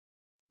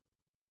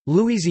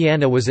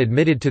Louisiana was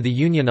admitted to the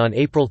Union on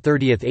April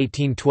 30,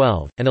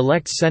 1812, and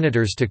elects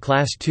senators to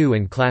Class II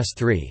and Class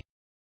III.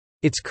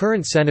 Its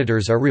current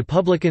senators are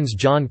Republicans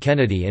John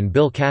Kennedy and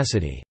Bill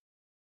Cassidy.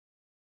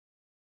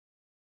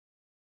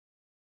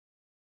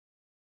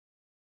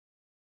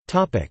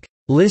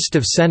 List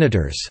of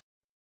senators.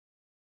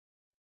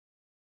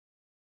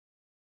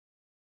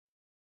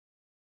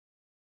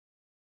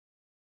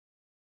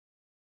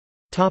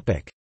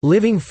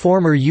 Living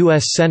former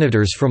U.S.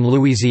 senators from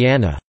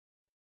Louisiana.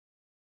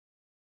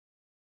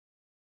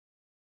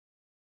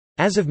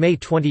 As of May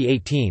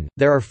 2018,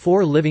 there are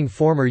 4 living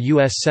former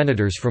U.S.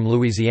 senators from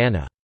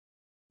Louisiana.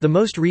 The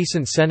most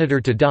recent senator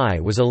to die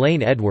was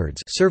Elaine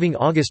Edwards, serving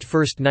August 1,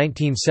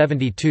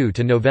 1972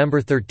 to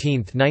November 13,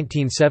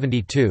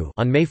 1972,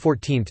 on May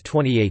 14,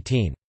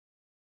 2018.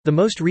 The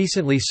most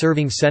recently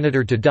serving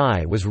senator to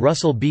die was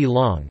Russell B.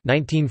 Long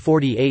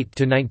 (1948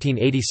 to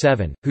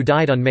 1987), who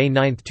died on May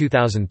 9,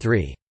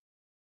 2003.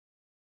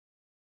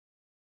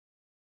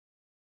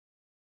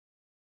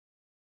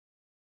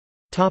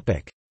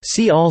 Topic: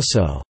 See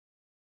also.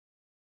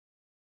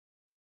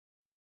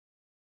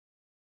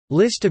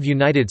 List of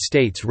United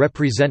States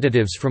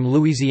representatives from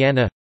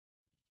Louisiana.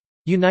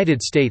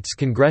 United States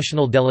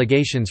congressional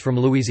delegations from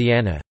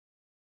Louisiana.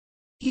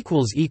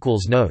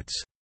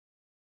 Notes